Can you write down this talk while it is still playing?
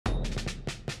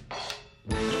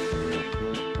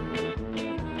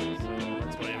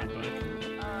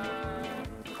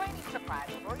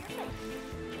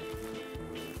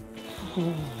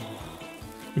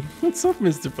What's up,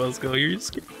 Mr. Pascal? You're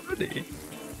scared already.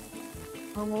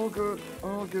 I'm all good.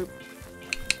 All good.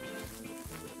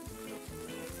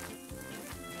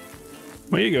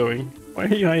 Where are you going? Why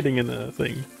are you hiding in the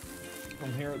thing?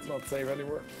 I'm here. It's not safe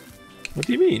anymore. What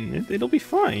do you mean? It'll be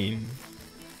fine.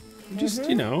 Just,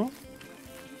 you know,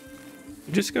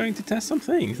 we're just going to test some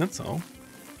things, that's all.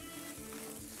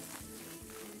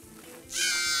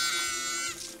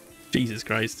 Jesus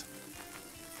Christ.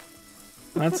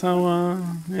 That's how,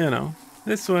 you know.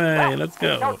 This way, let's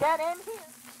go.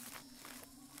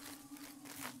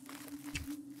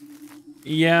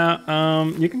 Yeah,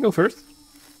 you can go first.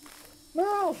 No,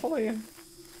 I'll follow you.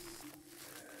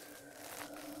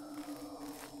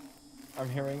 I'm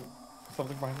hearing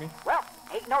something behind me. Well,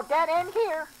 ain't no dead end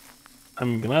here.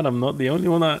 I'm glad I'm not the only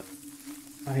one that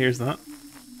hears that.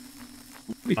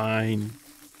 We'll be fine.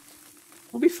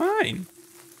 We'll be fine.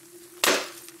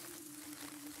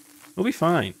 We'll be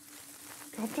fine.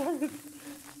 God damn it.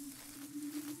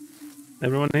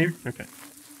 Everyone here? Okay.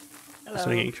 Hello. Just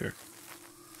making sure.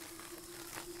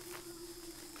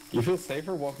 You feel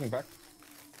safer walking back?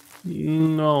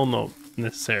 No, not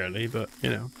necessarily, but you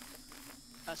know.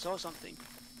 I saw something.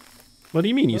 What do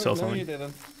you mean you No, saw no, something? you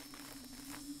didn't.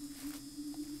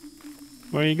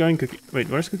 Where are you going, Cookie? Wait,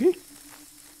 where's Cookie?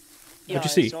 Yeah, What'd you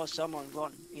see? I saw someone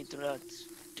run into that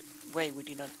way we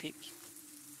did not pick.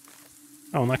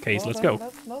 Oh, in that case, No, let's no,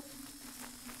 go.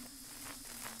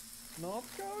 Not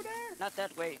go there. Not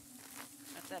that way.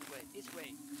 Not that way. This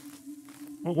way.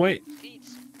 Oh, wait.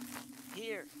 Skeets.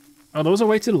 Here. Oh, there was a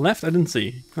way to the left I didn't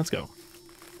see. Let's go.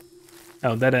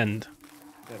 Oh, dead end.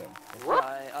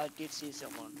 I did see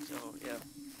someone, so yeah.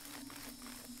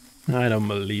 I don't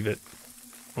believe it.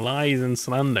 Lies and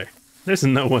slander. There's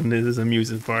no one in this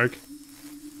amusement park.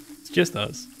 It's just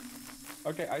us.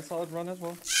 Okay, I saw it run as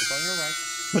well. It's on your right.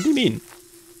 What do you mean?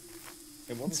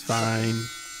 It wasn't. It's fine.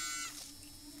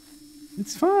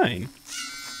 It's fine.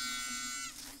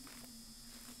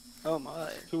 Oh my.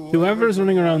 Whoever's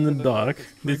running around in the dark,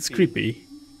 it's creepy.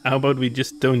 How about we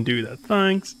just don't do that?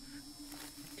 Thanks.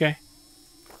 Okay.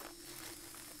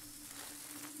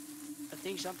 I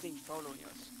think something's following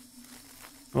us.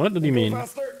 What do you mean?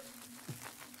 Faster.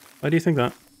 Why do you think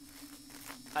that?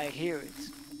 I hear it.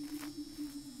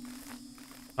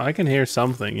 I can hear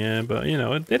something, yeah, but you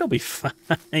know, it'll be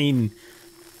fine.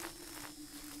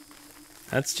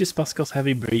 That's just Pascal's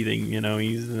heavy breathing, you know,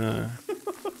 he's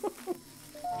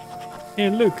Here,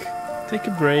 look, take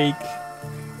a break.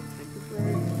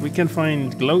 We can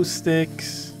find glow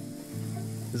sticks.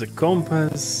 There's a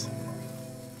compass.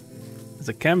 There's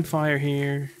a campfire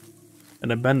here.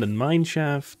 An abandoned mine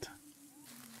shaft.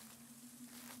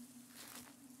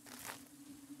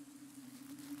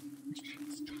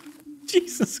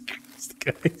 Jesus Christ,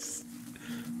 guys.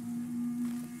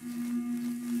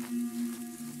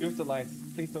 Use the lights.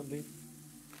 Please don't leave.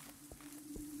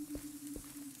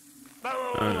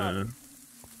 Oh,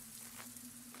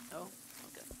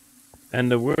 okay.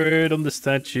 And the word on the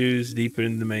statues deeper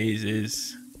in the maze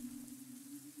is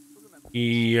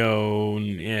Eon,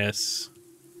 yes.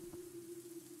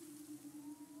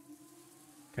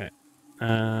 Okay.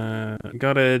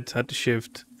 Got it. Had to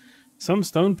shift some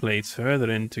stone plates further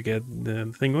in to get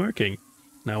the thing working.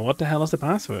 Now, what the hell is the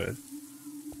password?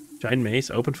 Giant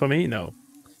maze, open for me? No.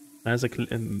 There's a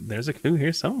clue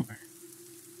here somewhere.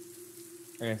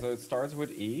 Okay, so it starts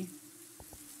with E.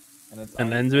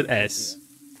 And ends with S.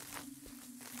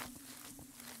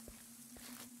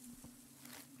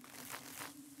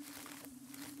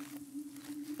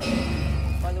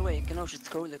 By the way, you can also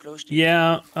throw the glow stick.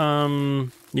 Yeah,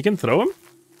 you can throw them?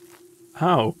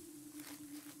 How?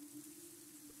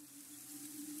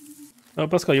 Oh,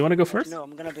 Pascal, you want to go first? No,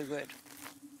 I'm gonna do good.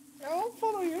 I'll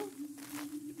follow you.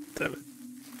 Damn it.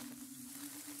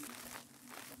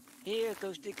 Here,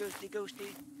 ghosty, ghosty,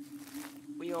 ghosty.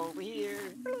 We over here.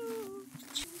 Hello.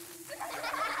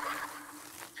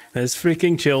 There's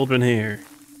freaking children here.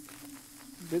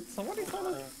 Did somebody saw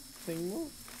that thing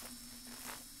move?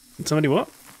 Did somebody what?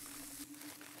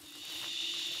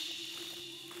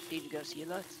 Did you guys see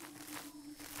that?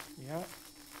 Yeah.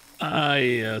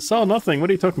 I saw nothing. What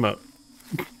are you talking about?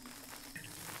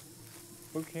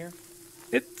 Look here.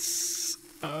 It's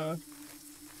a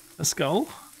skull.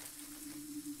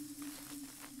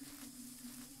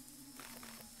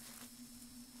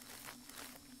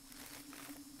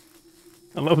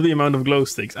 I love the amount of glow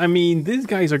sticks. I mean, these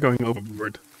guys are going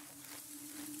overboard.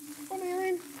 What do you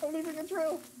mean? I'm leaving a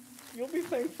trail. You'll be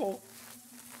thankful.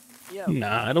 Yeah.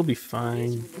 Nah, it'll be Yes, fine.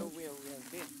 we know where we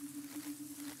have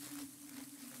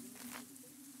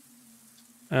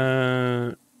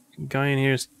been. guy in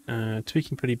here is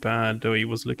tweaking pretty bad, though he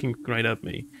was looking right at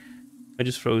me. I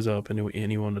just froze up and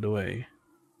he wandered away.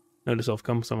 Notice off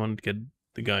come someone to get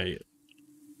the guy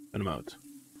and him out.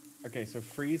 Okay, so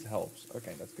freeze helps.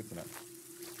 Okay, that's good to know.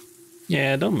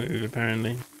 Yeah, don't move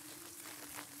apparently.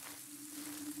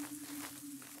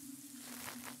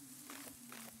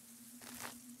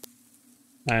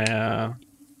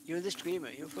 You're the streamer,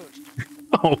 you're first.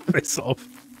 Oh, piss off.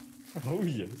 Oh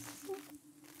yes.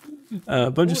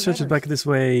 A bunch of Ooh, searches letters. back this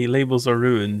way. Labels are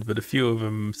ruined, but a few of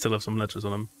them still have some letters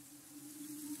on them.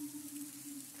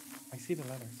 I see the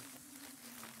letters.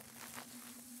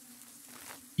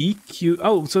 EQ.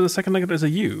 Oh, so the second letter is a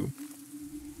U.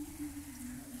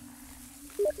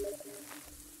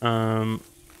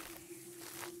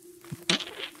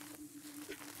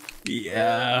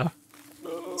 Yeah.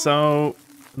 So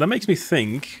that makes me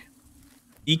think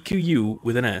EQU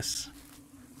with an S.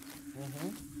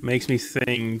 Makes me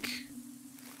think,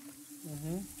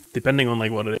 depending on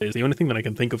like what it is, the only thing that I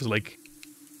can think of is like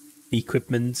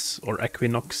equipments or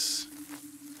equinoxes.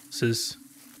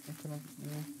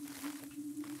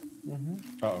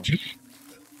 Uh-oh.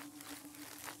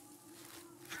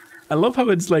 I love how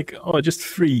it's like, oh, just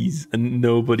freeze, and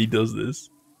nobody does this.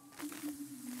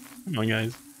 Come on,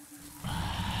 guys.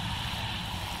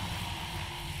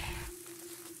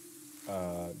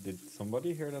 Did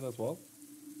somebody hear that as well?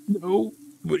 No.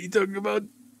 What are you talking about?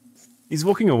 He's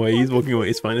walking away. He's walking away.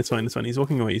 It's fine. It's fine. It's fine. He's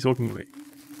walking away. He's walking away.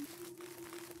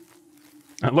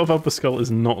 I love how Pascal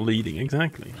is not leading.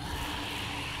 Exactly.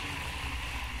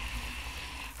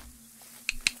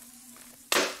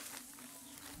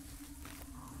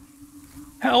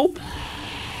 Help! I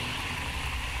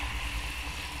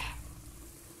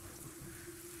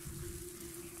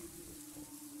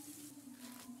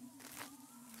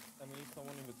need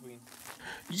someone in between.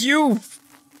 You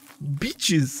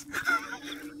bitches!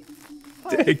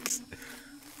 Dicks.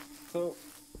 So,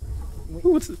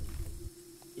 What's it?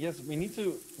 yes, we need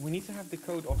to have the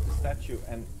code of the statue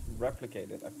and replicate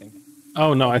it. I think.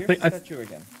 Oh no, I Here's think the statue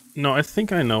again. no, I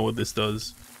think I know what this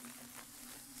does.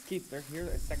 Skeets, there's here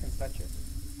a second statue.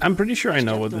 I'm pretty sure I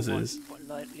know what this is.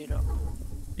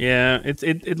 Yeah,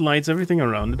 it lights everything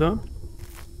around it up.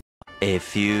 A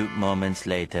few moments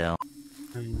later.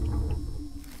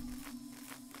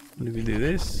 What do we do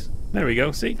this? There we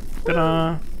go, see?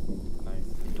 Ta-da! Nice.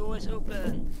 The door is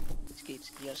open.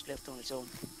 Skeets just left on its own.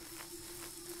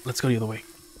 Let's go the other way.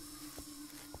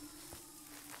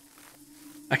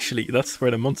 Actually, that's where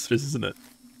the monster is, isn't it?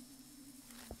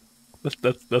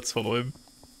 Let's follow him.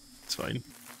 It's fine.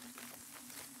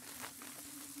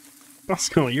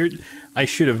 Pascal, I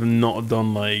should have not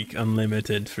done like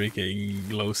unlimited freaking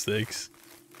glow sticks.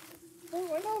 Oh,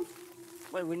 why not?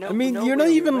 Well, we know, I mean, you're not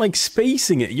even like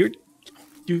spacing it. You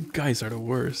guys are the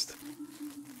worst.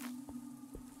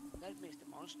 That means the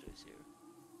monster is here.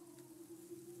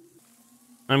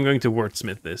 I'm going to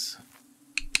wordsmith this.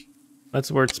 Let's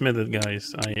wordsmith it,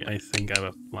 guys. I think I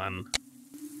have a plan.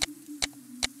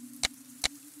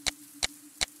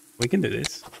 We can do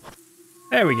this.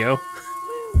 There we go.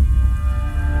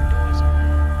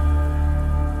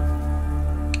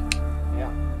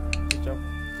 Yeah. Good job.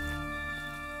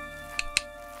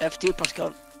 F2,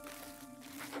 Pascal.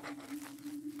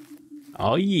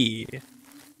 Oh yeah.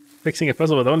 Fixing a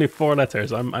puzzle with only 4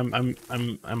 letters. I'm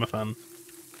a fan.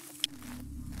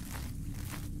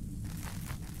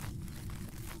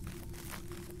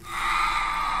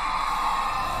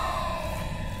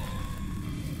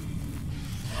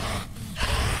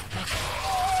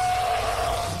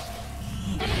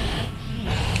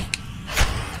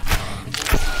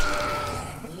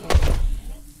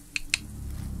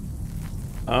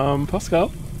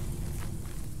 Pascal?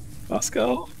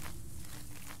 Pascal?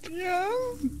 Yeah.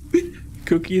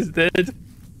 Cookie is dead.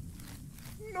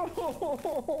 No.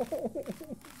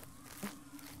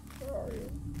 Where are you?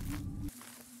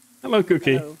 Hello,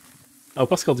 Cookie. Hello. Oh,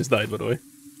 Pascal just died, by the way.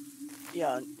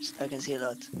 Yeah, I can see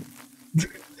that.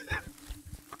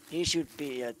 He should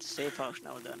be at safe house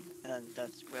now then, and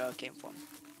that's where I came from.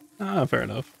 Ah, fair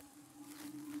enough.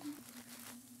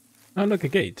 Oh, look, a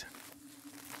gate.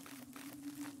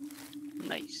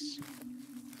 Nice.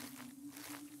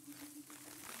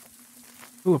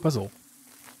 Ooh, a puzzle.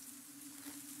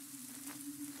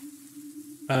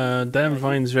 Damn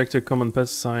vines, reactor, common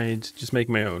pesticide, just make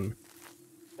my own.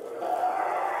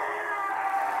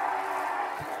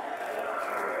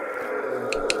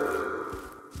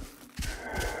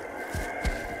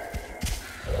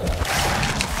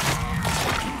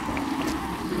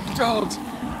 God!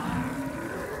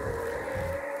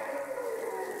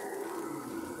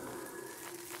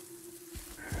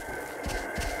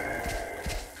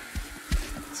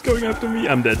 He's going after me.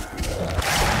 I'm dead.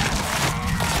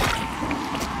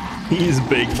 He's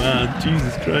big, man.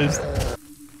 Jesus Christ.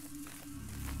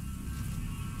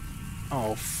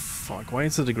 Oh, fuck. Why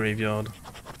is it a graveyard?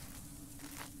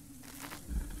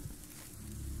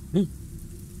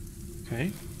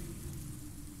 Okay.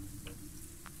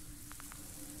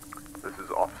 This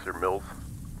is Officer Mills.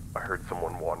 I heard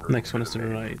someone wandering. Next one is to the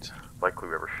right. Likely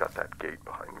whoever shut that gate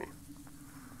behind me.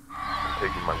 I'm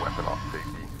taking my weapon off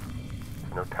safety.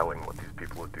 There's no telling what these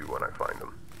people will do when I find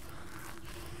them.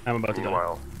 I'm about to die.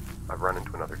 Meanwhile, I've run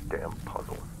into another damn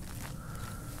puzzle.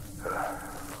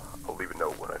 I'll leave a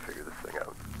note when I figure this thing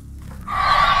out.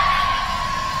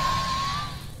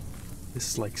 This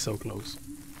is like so close.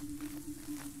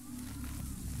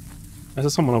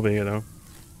 There's someone over here though.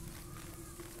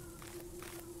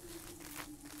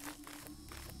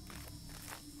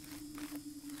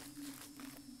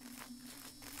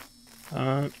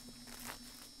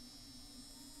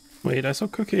 Wait, I saw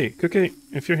Cookie. Cookie,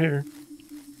 if you're here.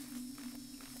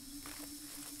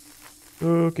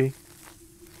 Cookie.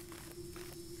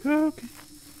 Cookie.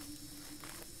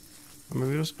 Or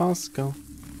maybe it was Pascal.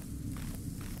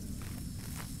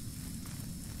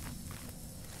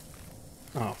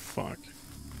 Oh, fuck.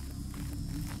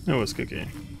 It was Cookie.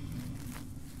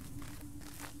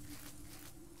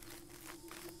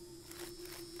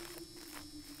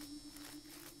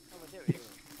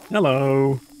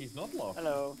 Hello. He's not lost.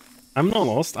 Hello. I'm not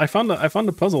lost. I found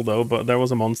a puzzle though, but there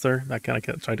was a monster that kind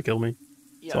of tried to kill me.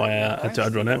 Yeah, So I had to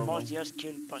outrun it. Monster just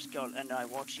killed Pascal and I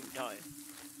watched him die.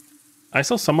 I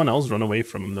saw someone else run away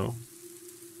from him though.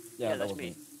 Yeah, that that's was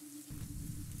me.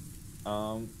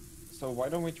 So why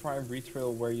don't we try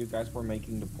Retrail where you guys were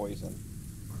making the poison?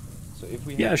 So if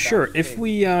we Yeah, head sure. down If pig-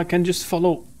 we can just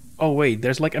follow. Oh wait,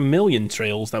 there's like a million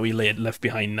trails that we left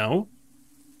behind now.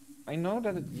 I know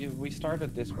that we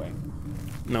started this way.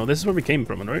 No, this is where we came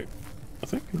from, right? I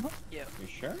think. No? Yeah, You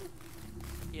sure?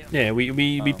 yeah. Yeah,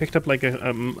 we Oh. picked up like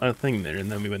a thing there,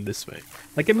 and then we went this way.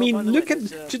 Like I Oh, mean, by the look way,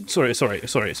 at. there's,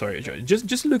 Sorry, Joy.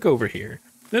 Just look over here.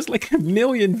 There's like a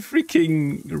million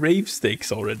freaking rave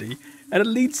stakes already, and it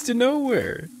leads to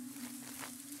nowhere.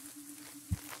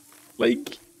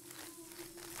 Like.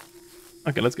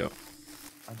 Okay, let's go.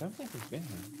 I don't think we've been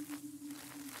here.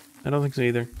 I don't think so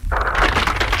either.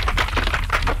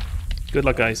 Good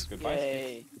luck, guys. Goodbye.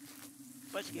 Yay.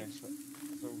 But Okay, Skeets.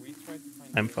 so we tried to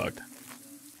find. I'm fucked.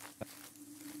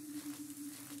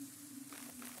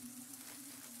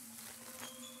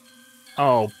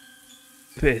 Oh,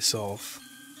 piss off.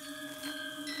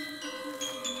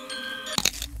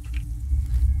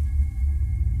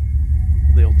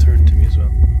 They all turned to me as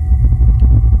well.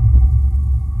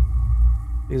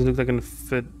 These look like a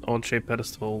fit odd-shaped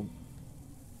pedestal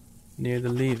near the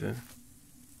lever.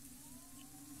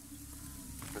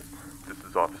 This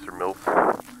is Officer Mills.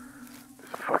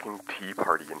 There's a fucking tea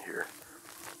party in here.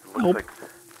 It looks Nope.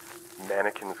 like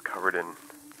mannequins covered in... Is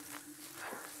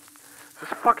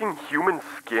this fucking human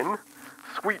skin?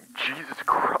 Sweet Jesus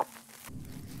Christ.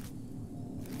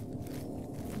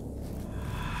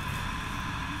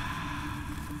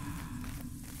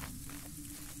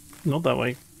 Not that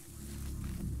way.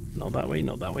 Not that way,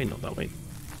 not that way, not that way.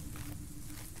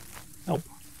 Oh.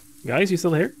 Guys, you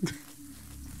still here?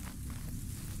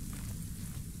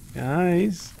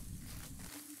 Guys.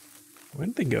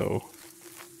 Where'd they go?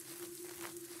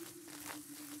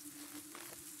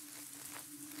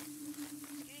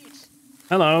 Skeets,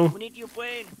 Hello. we need your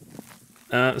brain.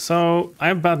 So, I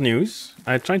have bad news.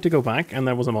 I tried to go back and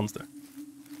there was a monster.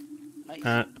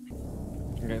 Nice.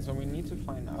 Okay, so we need to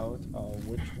find out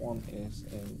which one is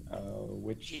in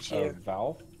which She's here.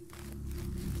 valve.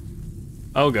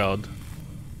 Oh god.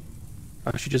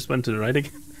 She just went to the right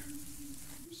again.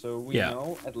 So we Yeah.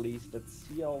 know at least that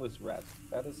CL is red.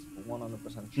 That is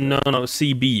 100% sure. No,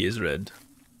 CB is red.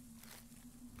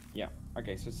 Yeah.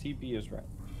 Okay, so CB is red.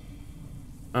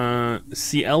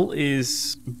 CL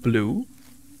is blue.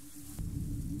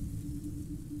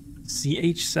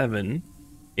 CH7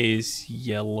 is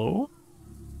yellow.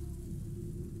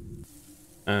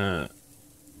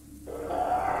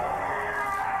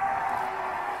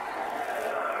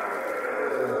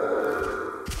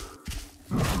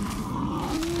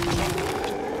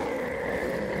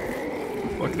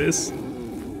 Fuck this.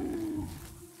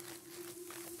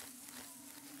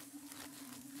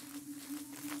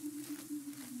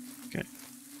 Okay.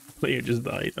 Player just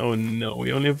died. Oh no,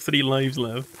 we only have 3 lives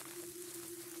left.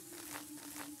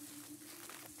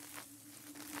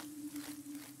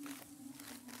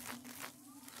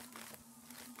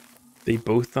 They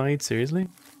both died? Seriously?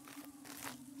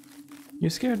 You're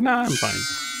scared? Nah, I'm fine.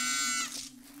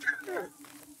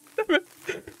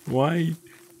 Why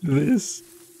this?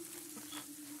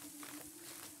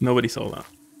 Nobody saw that.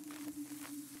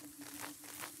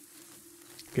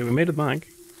 Okay, we made it back.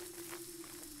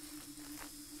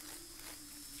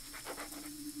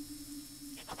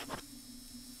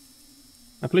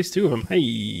 I placed 2 of them.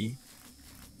 Hey!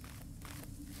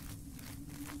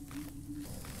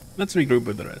 Let's regroup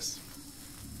with the rest.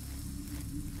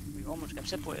 We almost got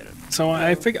separated. So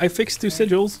I fixed 2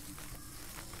 sigils.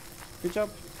 Good job.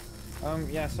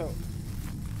 Yeah, so...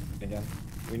 Again,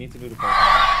 we need to do the part.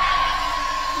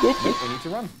 Whoop. Nope, we need to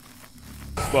run.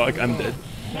 Fuck, I'm dead.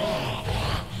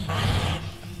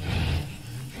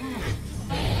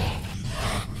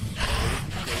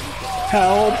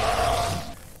 Help!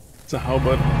 It's a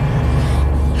halberd.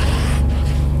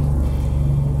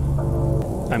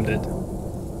 I'm dead.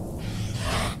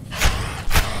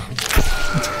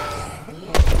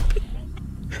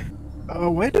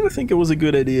 Why did I think it was a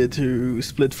good idea to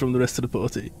split from the rest of the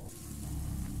party?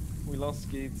 We lost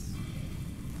Skeets.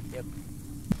 Yep.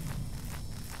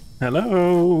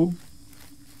 Hello!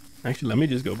 Actually, let me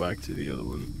just go back to the other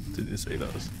one, to the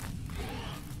Sailors.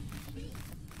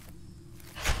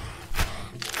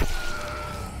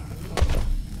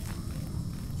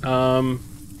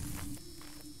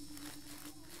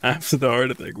 After the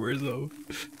heart attack, where's though?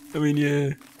 I mean,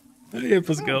 yeah. Hey,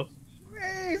 Pascal.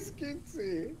 Hey,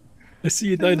 Skeetsy! I see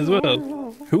you died as well.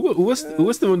 Who was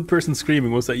the one person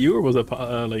screaming? Was that you or was that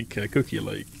like Cookie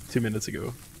like 2 minutes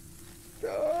ago?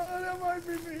 That might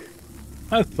be me.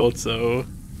 I thought so.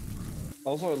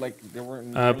 Also, like, there were...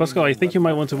 Pascal, I think you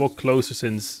might want to walk closer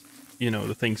since, you know,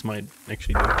 the things might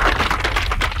actually do.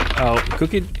 Oh,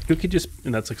 Cookie just...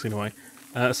 And that's actually why.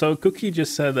 So Cookie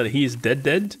just said that he's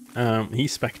dead.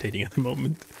 He's spectating at the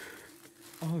moment.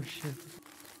 Oh, shit.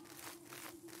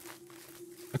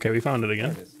 Okay, we found it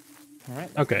again.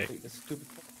 Alright. Okay.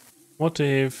 What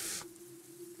if...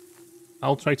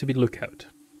 I'll try to be lookout.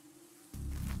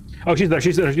 Oh, she's there,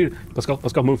 she's there.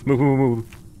 Pascal, move.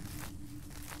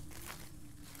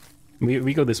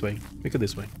 We go this way.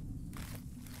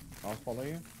 I'll follow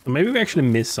you. Maybe we actually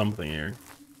missed something here.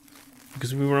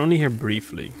 Because we were only here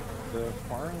briefly. The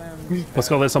farmland...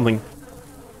 Pascal, there's something.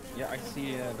 Yeah, I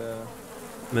see the...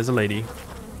 There's a lady.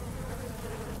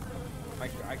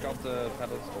 I got the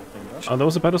pedestal thing. Oh, there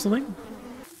was a pedestal thing?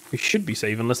 We should be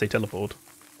safe unless they teleport.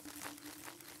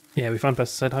 Yeah, we found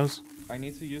pesticide house. I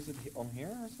need to use it on here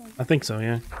or something? I think so,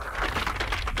 yeah.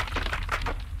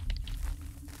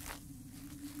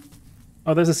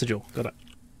 Oh, there's a sigil. Got it.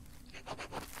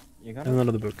 You got And it?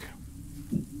 another book.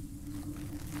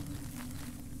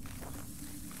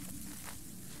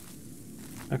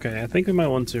 Okay, I think we might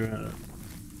want to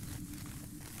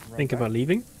think about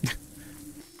leaving.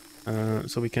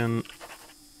 So we can.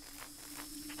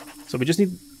 So we just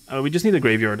need a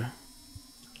graveyard.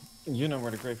 You know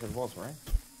where the graveyard was, right?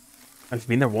 I've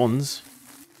been there once.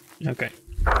 Okay.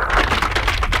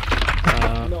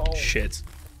 No. Shit.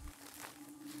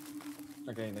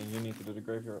 Okay, then you need to do the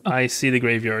graveyard. I see the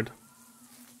graveyard.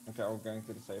 Okay, I'm going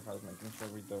to the safe house, making sure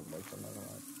we don't waste another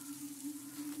life.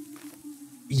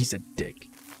 He's a dick.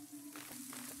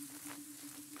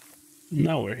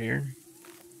 Now we're here.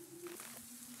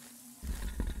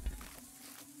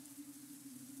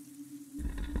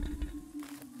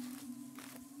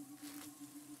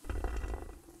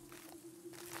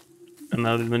 And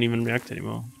now they don't even react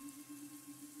anymore.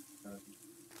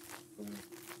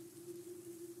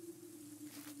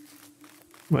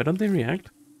 Why don't they react?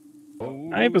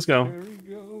 Oh, Hi, Pascal. there he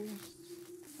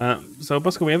goes. So,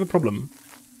 Pascal, we have a problem.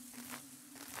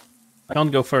 I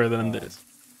can't go further than this.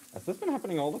 Has this been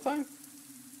happening all the time?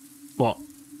 What?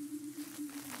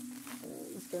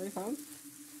 Scary sounds?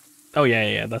 Oh,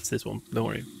 yeah, that's this one. Don't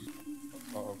worry.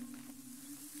 Uh-oh.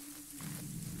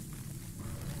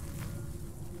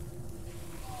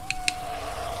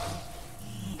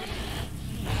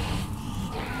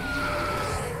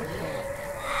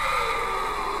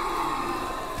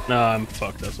 No, I'm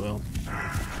fucked as well.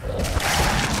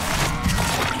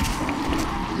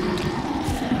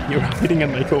 You're hiding at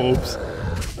my corpse.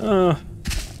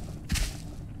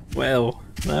 Well,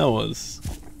 that was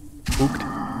spooked.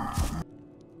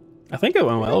 I think it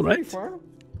went well, right?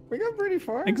 We got pretty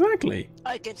far. Exactly.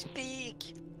 I can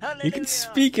speak. Hallelujah. You can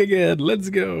speak again. Let's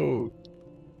go.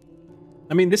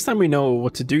 I mean, this time we know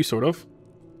what to do, sort of.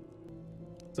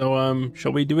 So,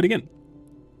 shall we do it again?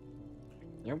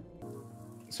 Yep.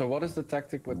 So what is the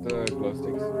tactic with the glow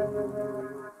sticks?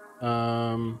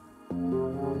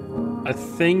 I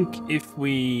think if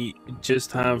we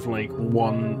just have like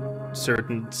one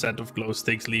certain set of glow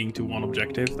sticks leading to one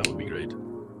objective, that would be great.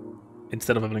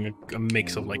 Instead of having a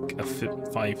mix of like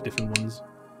 5 different ones.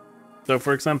 So,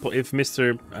 for example, if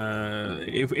Mr.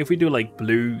 If we do like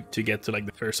blue to get to like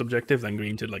the first objective, then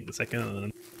green to like the second, and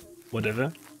then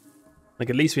whatever. Like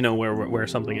at least we know where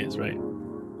something is, right?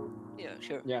 Yeah,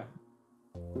 sure. Yeah.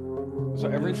 So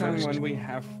every time when we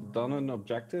have done an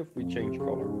objective, we change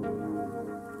color.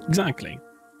 Exactly.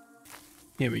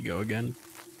 Here we go again.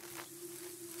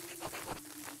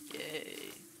 Yay.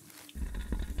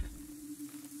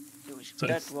 So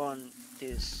That one,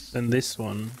 this. Then this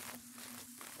one.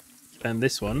 Then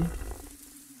this one.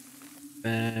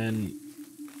 Then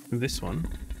this one.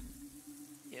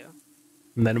 Yeah.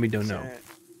 And then we don't know.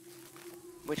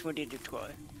 Which one did you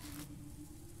try?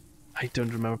 I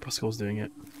don't remember Pascal's doing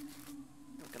it.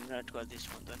 Okay, I'm gonna try this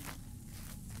one then.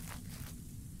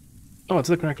 Oh, it's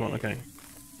the correct one. Okay.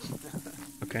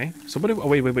 Okay. So what if? Oh,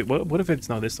 wait. What if it's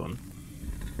not this one?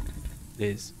 It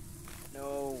is.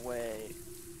 No way.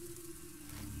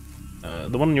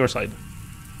 The one on your side.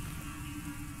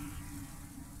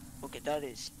 Okay, that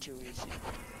is too easy.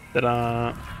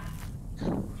 Ta-da!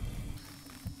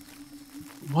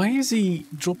 Why is he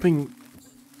dropping?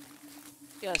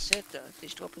 Yeah, I said that.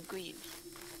 He's dropping green.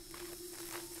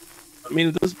 I mean,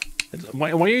 it does.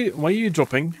 Why are you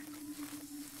dropping?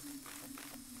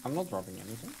 I'm not dropping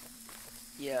anything.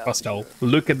 Yeah. Pascal,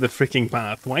 look at the freaking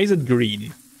path. Why is it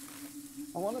green?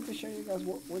 I wanted to show you guys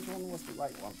which one was the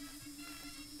right one.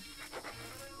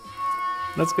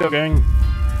 Let's go, gang.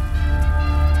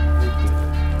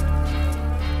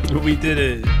 We did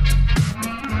it.